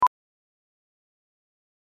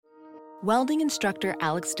Welding instructor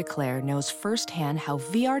Alex DeClaire knows firsthand how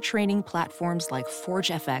VR training platforms like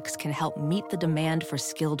ForgeFX can help meet the demand for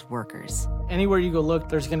skilled workers. Anywhere you go look,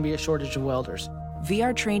 there's going to be a shortage of welders.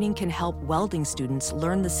 VR training can help welding students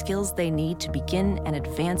learn the skills they need to begin and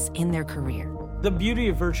advance in their career. The beauty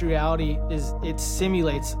of virtual reality is it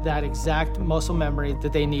simulates that exact muscle memory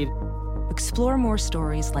that they need. Explore more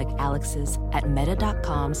stories like Alex's at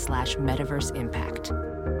meta.com/metaverseimpact.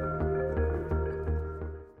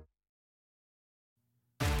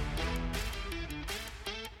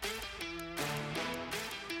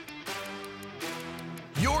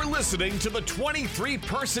 You're listening to the 23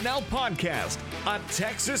 Personnel Podcast, a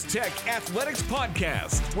Texas Tech athletics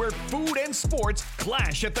podcast where food and sports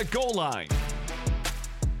clash at the goal line.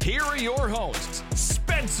 Here are your hosts,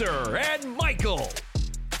 Spencer and Michael.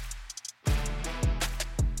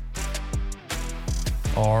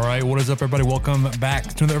 All right, what is up, everybody? Welcome back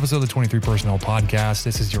to another episode of the 23 Personnel Podcast.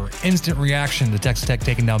 This is your instant reaction to Texas Tech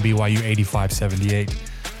taking down BYU 85-78.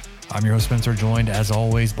 I'm your host, Spencer, joined, as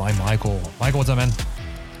always, by Michael. Michael, what's up, man?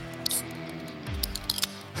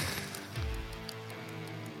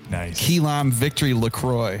 Nice. Key lime victory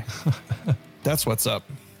LaCroix. That's what's up.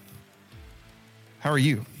 How are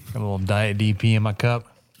you? Got a little Diet DP in my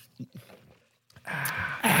cup. If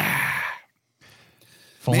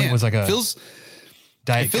only it was like a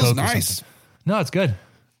Diet Coke or nice. something. No, it's good.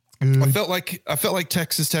 I felt like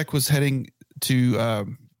Texas Tech was heading to,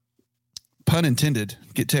 pun intended,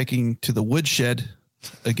 taking to the woodshed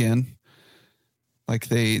again, like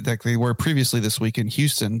they were previously this week in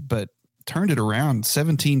Houston, but turned it around.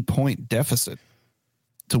 17-point deficit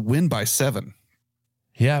to win by 7.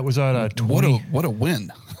 Yeah, it was at a 20. What a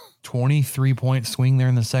win! 23-point swing there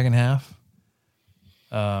in the second half.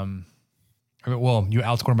 Well, you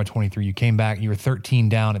outscored them by 23. You came back. You were 13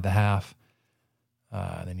 down at the half.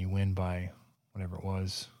 Then you win by whatever it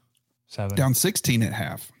was, 7. Down 16 at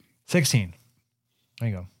half. 16. There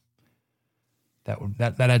you go.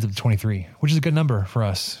 That adds up to 23, which is a good number for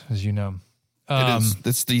us, as you know. It is.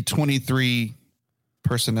 It's the 23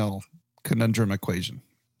 personnel conundrum equation.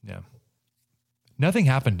 Yeah. Nothing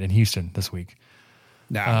happened in Houston this week.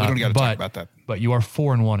 Nah, we don't got to talk about that. But you are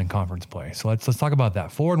 4-1 in conference play. So let's talk about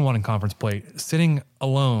that. 4-1 in conference play, sitting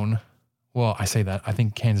alone. Well, I say that. I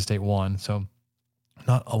think Kansas State won, so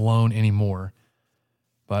not alone anymore.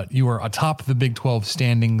 But you are atop the Big 12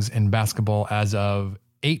 standings in basketball as of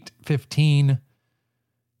 8:15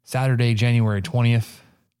 Saturday, January 20th.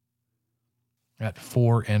 At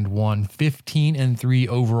 4-1, 15-3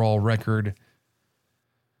 overall record.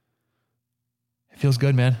 It feels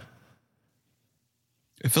good, man.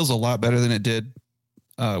 It feels a lot better than it did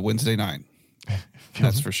Wednesday night.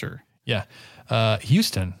 That's for sure. Yeah.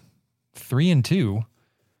 Houston, 3-2,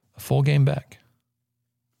 a full game back.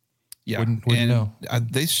 Yeah. Wouldn't know.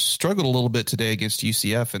 They struggled a little bit today against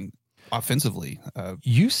UCF and offensively.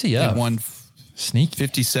 UCF won sneaky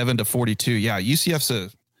 57-42. Yeah.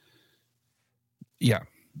 UCF's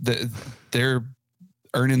they're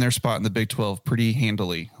earning their spot in the Big 12 pretty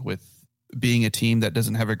handily with being a team that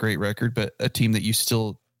doesn't have a great record, but a team that you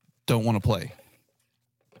still don't want to play.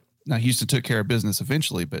 Now, Houston took care of business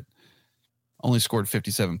eventually, but only scored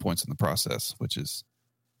 57 points in the process, which is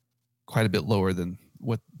quite a bit lower than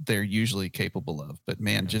what they're usually capable of. But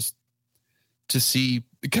man, just to see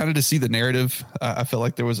the narrative, I felt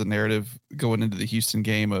like there was a narrative going into the Houston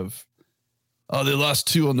game of, oh, they lost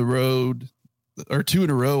 2 on the road. Or 2 in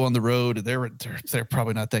a row on the road. They're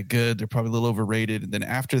probably not that good. They're probably a little overrated. And then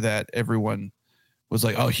after that, everyone was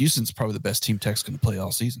like, "Oh, Houston's probably the best team Tech's going to play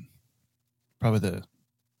all season."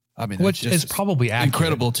 Which is probably accurate.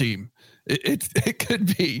 Incredible team. It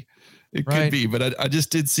could be, could be. But I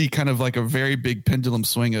just did see kind of like a very big pendulum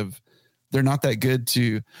swing of they're not that good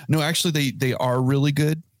to no. Actually, they are really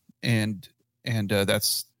good, and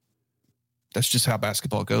that's just how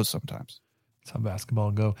basketball goes sometimes. That's how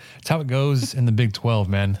basketball go. It's how it goes in the Big 12,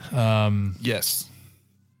 man. Yes.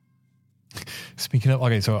 Speaking of,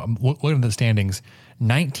 okay, so I'm looking at the standings.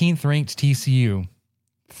 19th ranked TCU,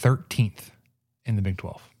 13th in the Big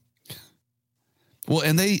 12. Well,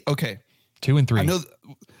 and 2-3. I know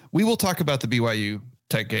we will talk about the BYU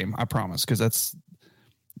Tech game, I promise, because that's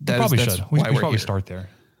probably that's should. We why we're probably here. start there.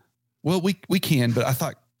 Well, we can, but I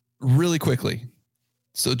thought really quickly.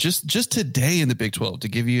 So just today in the Big 12, to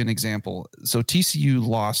give you an example. So TCU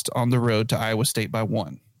lost on the road to Iowa State by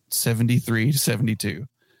 1, 73-72.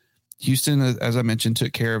 Houston, as I mentioned,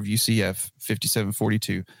 took care of UCF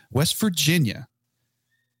 57-42. West Virginia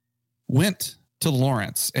went to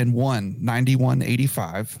Lawrence and won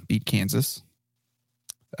 91-85, beat Kansas.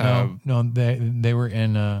 No, they were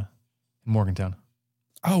in Morgantown.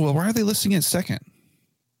 Oh, well, why are they listing it second?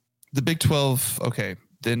 The Big 12, okay,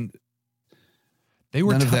 then They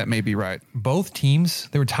were none of that may be right. Both teams,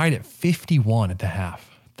 they were tied at 51 at the half.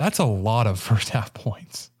 That's a lot of first half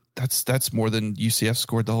points. That's more than UCF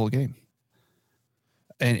scored the whole game.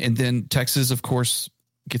 And then Texas, of course,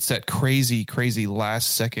 gets that crazy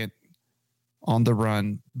last second on the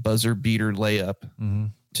run buzzer beater layup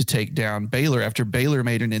to take down Baylor after Baylor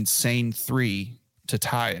made an insane 3 to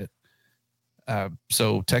tie it.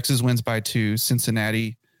 So Texas wins by 2.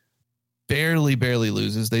 Cincinnati barely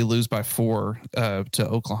loses. They lose by 4 to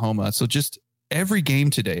Oklahoma. So just every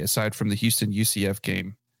game today, aside from the Houston UCF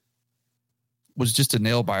game, was just a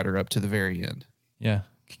nail biter up to the very end. Yeah.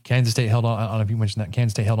 Kansas State held on. I don't know if you mentioned that.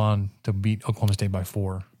 Kansas State held on to beat Oklahoma State by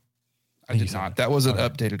 4. I did not. That wasn't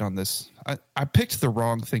updated on this. I picked the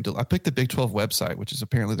wrong thing I picked the Big 12 website, which is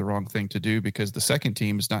apparently the wrong thing to do because the second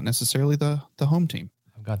team is not necessarily the home team.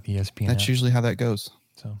 I've got the ESPN. That's usually how that goes.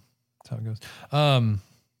 So that's how it goes.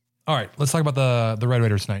 All right, let's talk about the Red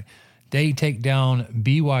Raiders tonight. They take down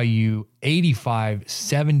BYU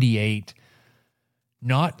 85-78.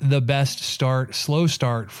 Not the best start, slow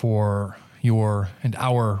start for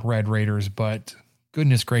our Red Raiders, but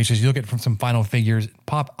goodness gracious, you look at from some final figures.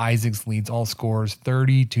 Pop Isaacs leads all scores,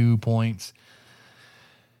 32 points.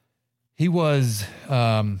 He was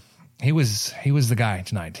the guy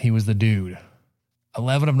tonight. He was the dude.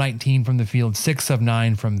 11 of 19 from the field, 6 of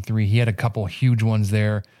 9 from 3. He had a couple huge ones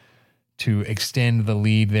there to extend the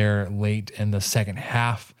lead there late in the second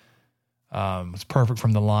half. It was perfect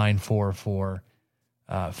from the line, 4-4,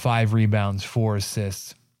 5 rebounds, 4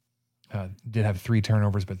 assists. Did have 3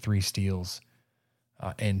 turnovers, but 3 steals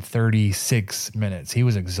in 36 minutes. He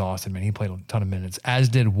was exhausted, man. He played a ton of minutes, as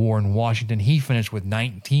did Warren Washington. He finished with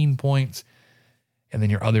 19 points. And then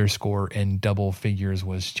your other scorer in double figures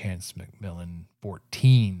was Chance McMillan,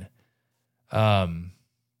 14.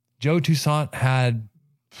 Joe Toussaint had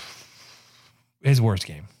his worst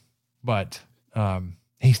game, but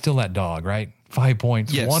he's still that dog, right? 5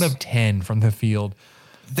 points, yes. 1 of 10 from the field.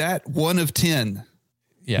 That 1 of 10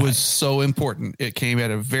 was so important. It came at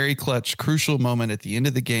a very clutch, crucial moment at the end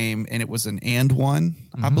of the game, and it was an and one,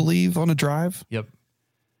 I believe, on a drive. Yep.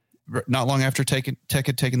 Not long after Tech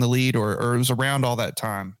had taken the lead, or it was around all that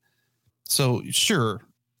time. So sure,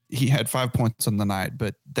 he had 5 points on the night,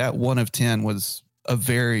 but that 1 of 10 was a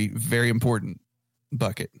very, very important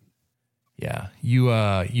bucket. Yeah.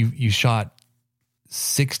 You shot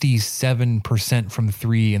 67% from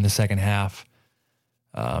 3 in the second half,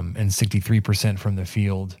 and 63% from the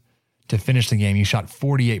field. To finish the game, you shot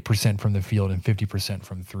 48% from the field and 50%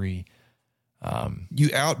 from 3. You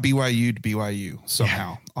out BYU'd BYU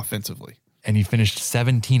somehow offensively. And you finished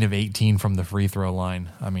 17 of 18 from the free throw line.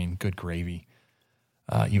 I mean, good gravy.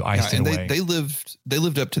 You iced it away. They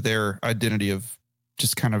lived up to their identity of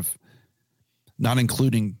just kind of not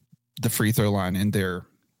including the free throw line in their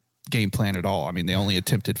game plan at all. I mean, they only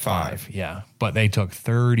attempted 5. Yeah, but they took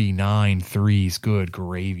 39 threes. Good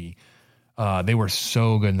gravy. They were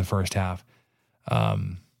so good in the first half.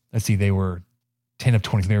 Let's see, they were 10 of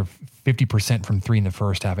 20. They were 50% from 3 in the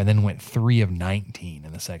first half, and then went 3 of 19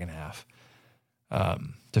 in the second half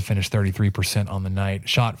to finish 33% on the night.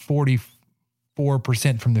 Shot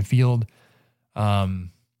 44% from the field. Okay,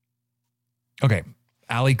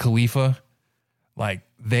 Ali Khalifa, like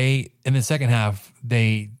in the second half,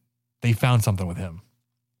 they found something with him.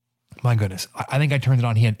 My goodness, I think I turned it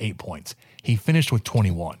on. He had 8 points. He finished with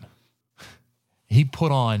 21. He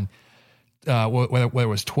put on whether it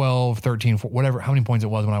was 12, 13, whatever, how many points it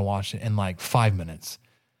was when I watched it in like 5 minutes.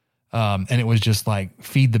 And it was just like,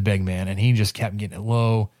 feed the big man. And he just kept getting it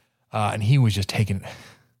low. And he was just taking,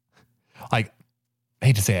 like, I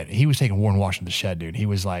hate to say it, he was taking Warren Washington to the shed, dude. He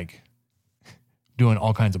was like doing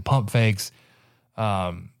all kinds of pump fakes.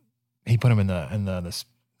 He put him in the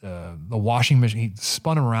washing machine. He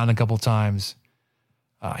spun him around a couple of times.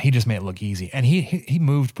 He just made it look easy. And he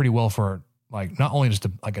moved pretty well for, like, not only just a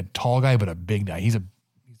tall guy, but a big guy. He's a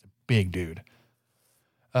big dude.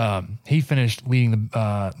 He finished leading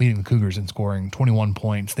the Cougars in scoring, 21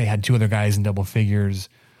 points. They had 2 other guys in double figures.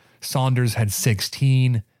 Saunders had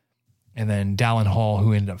 16, and then Dallin Hall,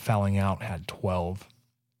 who ended up fouling out, had 12.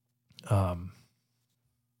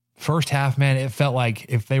 First half, man, it felt like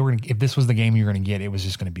if this was the game you were going to get, it was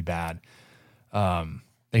just going to be bad.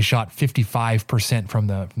 They shot 55% from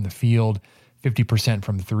the field, 50%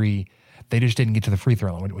 from 3. They just didn't get to the free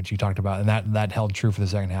throw line, which you talked about, and that held true for the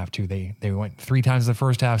second half too. They went 3 times in the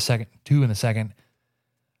first half, 2 in the second.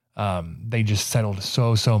 They just settled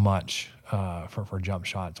so much for jump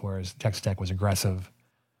shots, whereas Texas Tech was aggressive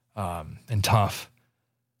and tough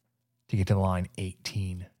to get to the line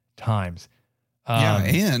 18 times.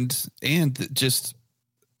 And just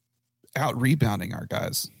out rebounding our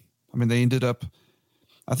guys. I mean, they ended up,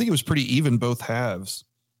 I think it was pretty even both halves.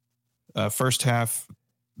 First half,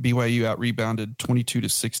 BYU out rebounded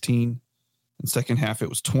 22-16. And second half, it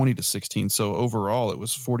was 20-16. So overall, it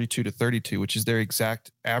was 42-32, which is their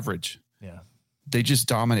exact average. Yeah. They just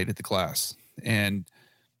dominated the glass. And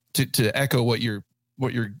to echo what you're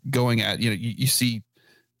going at, you see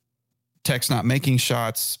Tech's not making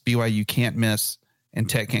shots, BYU can't miss, and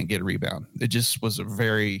Tech can't get a rebound. It just was a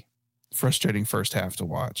very frustrating first half to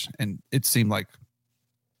watch. And it seemed like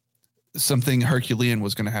something Herculean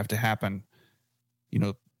was going to have to happen.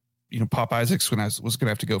 Pop Isaacs was going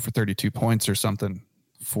to have to go for 32 points or something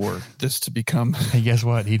for this to become. Hey, guess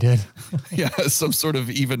what? He did. Yeah. Some sort of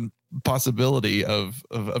even possibility of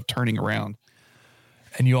turning around.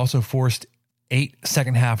 And you also forced 8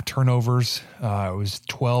 second half turnovers. It was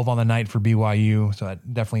 12 on the night for BYU. So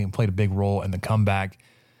that definitely played a big role in the comeback.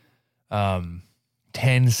 10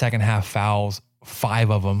 second half fouls,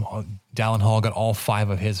 5 of them. Dallin Hall got all 5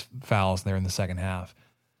 of his fouls there in the second half.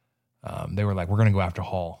 They were like, we're going to go after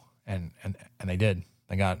Hall. And they did.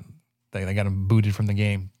 They got him booted from the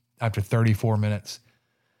game after 34 minutes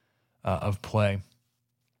of play.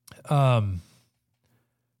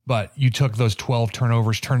 But you took those 12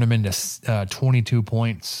 turnovers, turned them into 22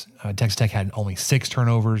 points. Texas Tech had only 6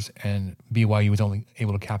 turnovers, and BYU was only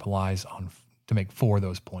able to capitalize to make 4 of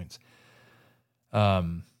those points.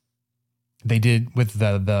 They did with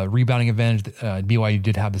the rebounding advantage. BYU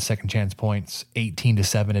did have the second chance points,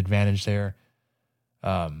 18-7 advantage there.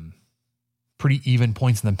 Pretty even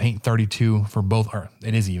points in the paint, 32 for both. Or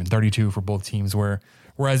it is even 32 for both teams.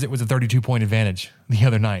 Whereas it was a 32-point advantage the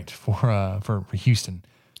other night for Houston.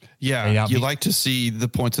 Yeah, you like to see the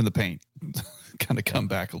points in the paint kind of come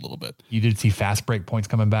back a little bit. You did see fast break points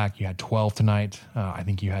coming back. You had 12 tonight. I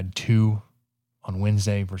think you had 2 on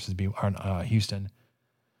Wednesday versus Houston.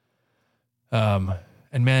 And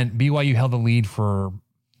man, BYU held the lead for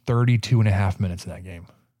 32 and a half minutes in that game.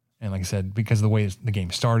 And like I said, because of the way the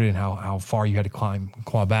game started and how far you had to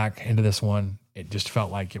claw back into this one, it just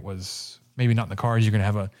felt like it was maybe not in the cards. You're going to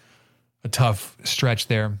have a tough stretch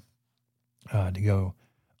there to go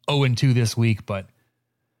 0-2 this week, but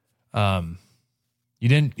you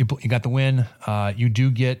didn't. You got the win. You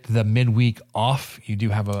do get the midweek off. You do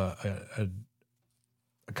have a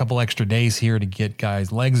couple extra days here to get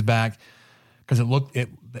guys' legs back because it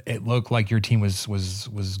looked like your team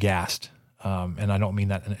was gassed, and I don't mean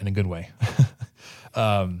that in a good way.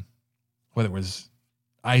 Whether it was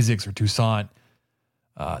Isaacs or Toussaint,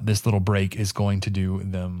 this little break is going to do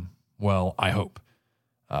them well, I hope.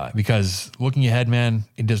 Because looking ahead, man,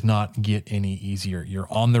 it does not get any easier. You're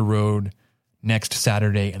on the road next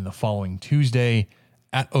Saturday and the following Tuesday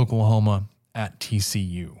at Oklahoma, at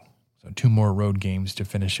TCU. So 2 more road games to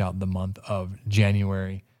finish out the month of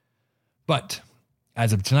January. But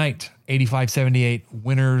as of tonight, 85-78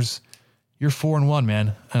 winners. You're 4-1,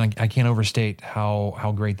 man. And I can't overstate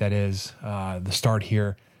how great that is. The start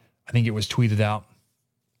here, I think it was tweeted out.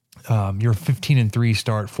 Your 15-3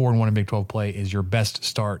 start, 4-1 in Big 12 play is your best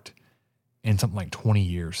start in something like 20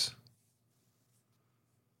 years.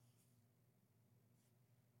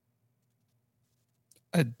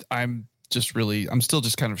 I'm still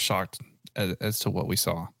just kind of shocked as to what we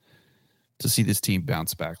saw, to see this team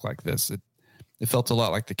bounce back like this. It felt a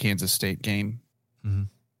lot like the Kansas State game. Mm-hmm.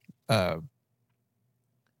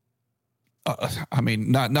 I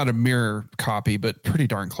mean, not a mirror copy, but pretty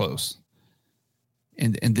darn close.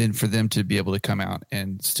 And then for them to be able to come out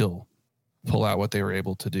and still pull out what they were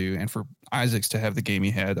able to do, and for Isaacs to have the game he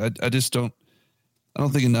had, I don't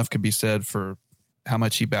think enough could be said for how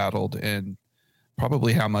much he battled and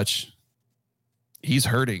probably how much he's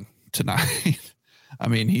hurting tonight. I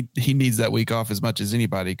mean, he needs that week off as much as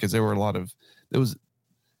anybody, because there was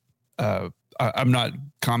I'm not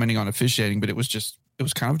commenting on officiating, but it was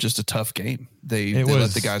kind of just a tough game. They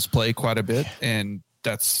let the guys play quite a bit, and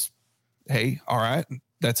that's, hey, all right,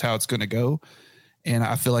 that's how it's going to go. And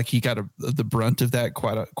I feel like he got the brunt of that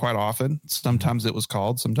quite often. Sometimes it was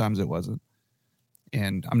called, sometimes it wasn't.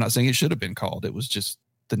 And I'm not saying it should have been called. It was just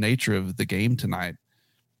the nature of the game tonight.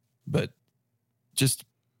 But just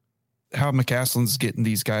how McCaslin's getting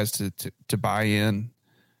these guys to buy in,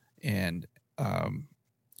 and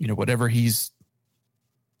whatever he's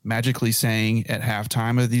magically saying at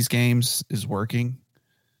halftime of these games is working.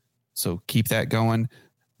 So keep that going.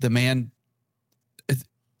 The man,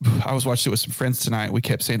 I was watching it with some friends tonight. We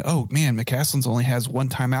kept saying, oh man, McCaslin's only has 1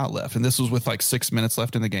 timeout left. And this was with like 6 minutes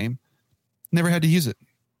left in the game. Never had to use it.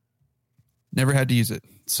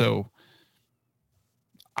 So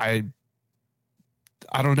I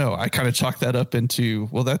don't know. I kind of chalked that up into,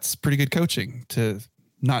 well, that's pretty good coaching to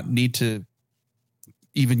not need to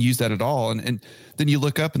even use that at all. And then you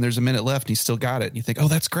look up and there's a minute left and he's still got it. And you think, oh,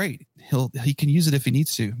 that's great. He can use it if he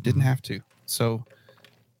needs to. Didn't have to. So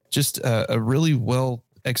just a really well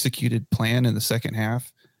executed plan in the second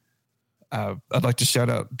half. I'd like to shout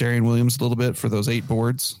out Darian Williams a little bit for those 8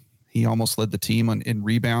 boards. He almost led the team in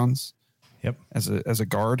rebounds. Yep. As a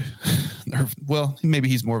guard. Well, maybe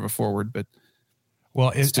he's more of a forward, but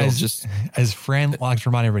as Fran likes to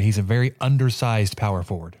remind everybody, he's a very undersized power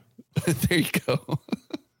forward. There you go.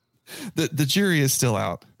 The jury is still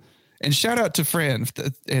out. And shout out to Fran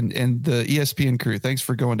and the ESPN crew. Thanks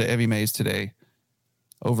for going to Evie Mae's today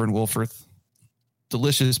over in Wolforth.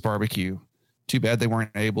 Delicious barbecue. Too bad they weren't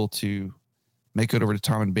able to make it over to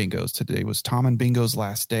Tom and Bingo's. Today was Tom and Bingo's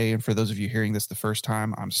last day. And for those of you hearing this the first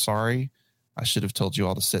time, I'm sorry. I should have told you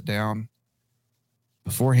all to sit down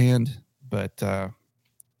beforehand, but Tom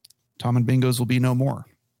and Bingo's will be no more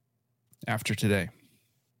after today.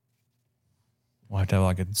 We'll have to have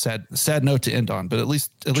like a sad note to end on, but at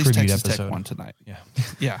least Texas episode. Tech won tonight. Yeah.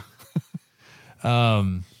 Yeah.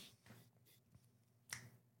 Man,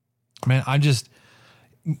 I'm just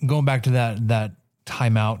going back to that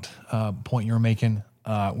timeout point you were making.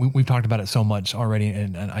 We've talked about it so much already,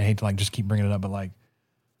 and I hate to like just keep bringing it up, but like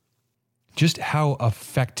just how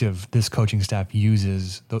effective this coaching staff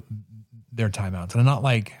uses their timeouts, and not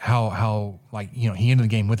like how like, you know, he ended the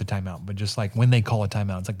game with a timeout, but just like when they call a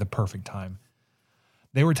timeout, it's like the perfect time.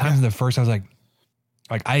 There were times in the first, I was like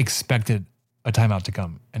I expected a timeout to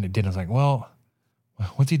come, and it didn't. I was like, well,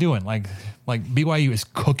 what's he doing? Like BYU is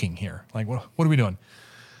cooking here. Like, what are we doing?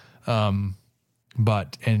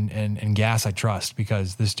 But and Gas, I trust,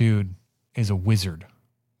 because this dude is a wizard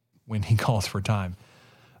when he calls for time.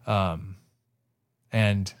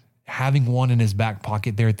 And having one in his back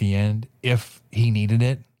pocket there at the end, if he needed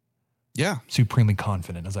it. Yeah. Supremely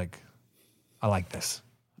confident. I was like, I like this.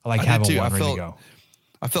 I like having one ready to go.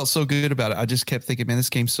 I felt so good about it. I just kept thinking, man, this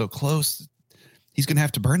game's so close. He's going to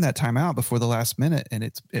have to burn that timeout before the last minute, and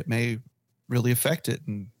it may really affect it.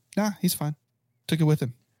 And he's fine. Took it with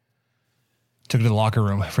him. Took it to the locker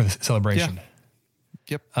room for the celebration.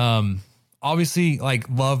 Yeah. Yep. Obviously, like,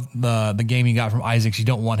 love the game you got from Isaacs. You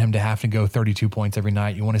don't want him to have to go 32 points every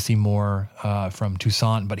night. You want to see more from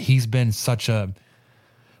Toussaint, but he's been such a,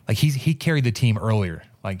 like, he carried the team earlier.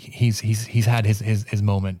 Like, he's had his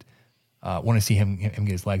moment. Want to see him get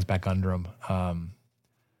his legs back under him.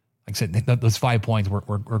 Like I said, those 5 points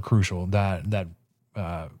were crucial. That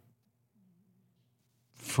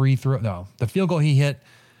free throw, no, the field goal he hit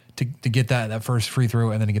to get that first free throw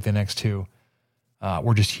and then to get the next two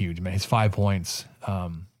were just huge, man. His 5 points,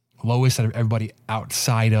 lowest out of everybody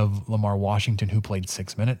outside of Lamar Washington, who played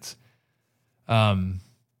 6 minutes.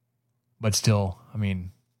 But still, I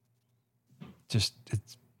mean, it's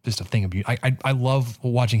just a thing of beauty. I love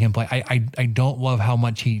watching him play. I don't love how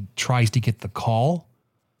much he tries to get the call.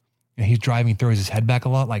 You know, he's driving, throws his head back a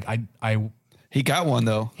lot. Like he got one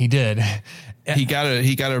though. He did. He got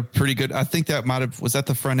a pretty good. I think that was at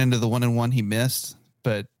the front end of the 1-and-1 he missed.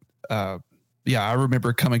 But yeah, I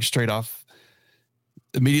remember coming straight off,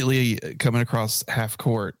 immediately coming across half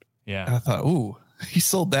court. Yeah, and I thought, ooh, he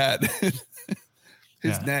sold that.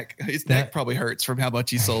 His neck probably hurts from how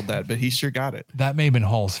much he sold that, but he sure got it. That may have been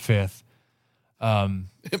Hall's fifth.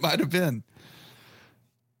 It might have been.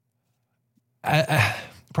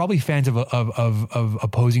 Probably fans of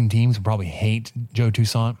opposing teams probably hate Joe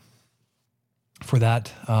Toussaint for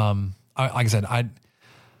that. Like I said,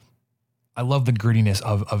 I love the grittiness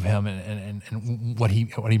of him and what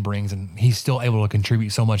he brings, and he's still able to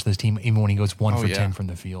contribute so much to this team, even when he goes 1 for 10 from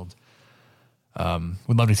the field.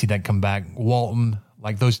 Would love to see that come back. Walton,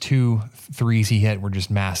 like those 2 threes he hit were just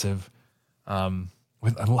massive. I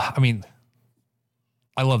mean,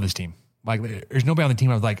 I love this team. Like, there's nobody on the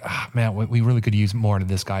team I was like, man, we really could use more out of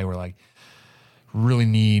this guy. We're like, really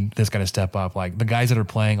need this guy to step up. Like, the guys that are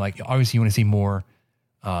playing, like, obviously you want to see more,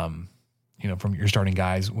 from your starting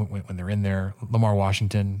guys when they're in there. Lamar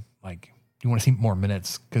Washington, like, you want to see more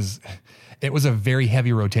minutes, because it was a very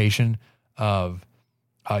heavy rotation of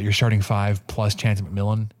your starting 5 plus Chance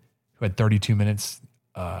McMillan, who had 32 minutes.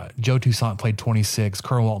 Joe Toussaint played 26.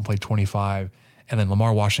 Kerr Walton played 25. And then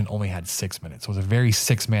Lamar Washington only had 6 minutes. So it was a very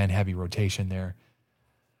 6-man heavy rotation there.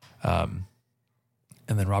 And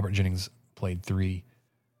then Robert Jennings played 3.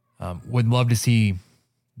 Would love to see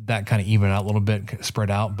that kind of even out a little bit,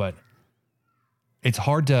 spread out, but it's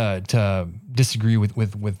hard to disagree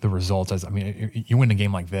with the results. As I mean, you win a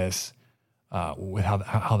game like this with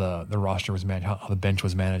how the roster was managed, how the bench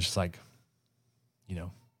was managed. It's like,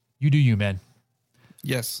 you do you, man.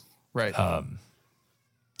 Yes, right.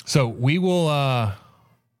 So we will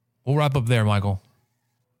we'll wrap up there, Michael.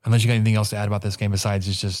 Unless you got anything else to add about this game besides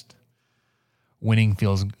it's just winning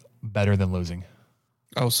feels better than losing.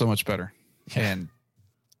 Oh, so much better. Yeah. And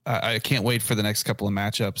I can't wait for the next couple of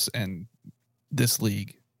matchups. And this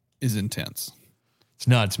league is intense. It's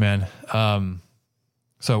nuts, man.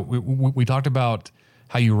 So we talked about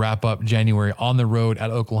how you wrap up January on the road at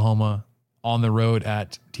Oklahoma, on the road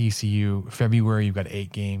at TCU. February, you've got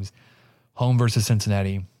 8 games. Home versus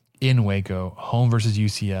Cincinnati, in Waco, home versus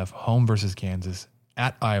UCF, home versus Kansas,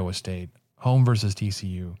 at Iowa State, home versus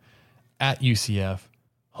TCU, at UCF,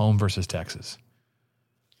 home versus Texas.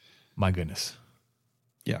 My goodness.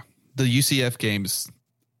 Yeah. The UCF games,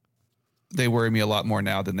 they worry me a lot more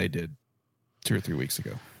now than they did 2 or 3 weeks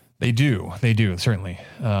ago. They do, certainly.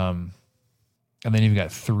 And then you've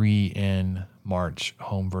got 3 in March,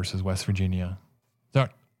 home versus West Virginia.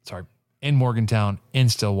 Sorry, in Morgantown, in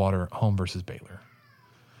Stillwater, home versus Baylor.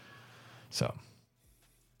 So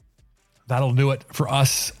that'll do it for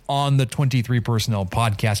us on the 23 Personnel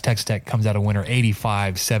Podcast. Texas Tech comes out a winner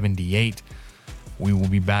 85-78. We will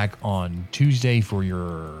be back on Tuesday for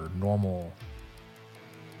your normal,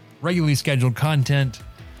 regularly scheduled content.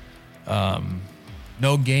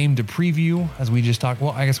 No game to preview, as we just talked.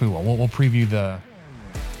 Well, I guess we will. We'll preview the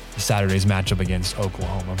Saturday's matchup against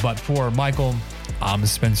Oklahoma. But for Michael, I'm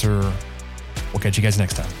Spencer. We'll catch you guys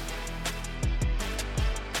next time.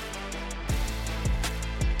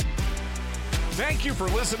 Thank you for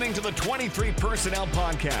listening to the 23 Personnel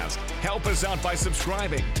Podcast. Help us out by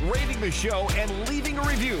subscribing, rating the show, and leaving a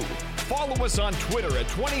review. Follow us on Twitter at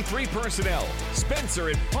 23 Personnel, Spencer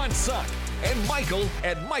at PuntSuck, and Michael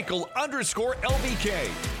at Michael_LBK.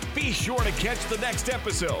 Be sure to catch the next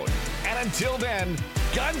episode. And until then,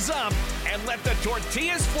 guns up and let the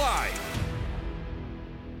tortillas fly.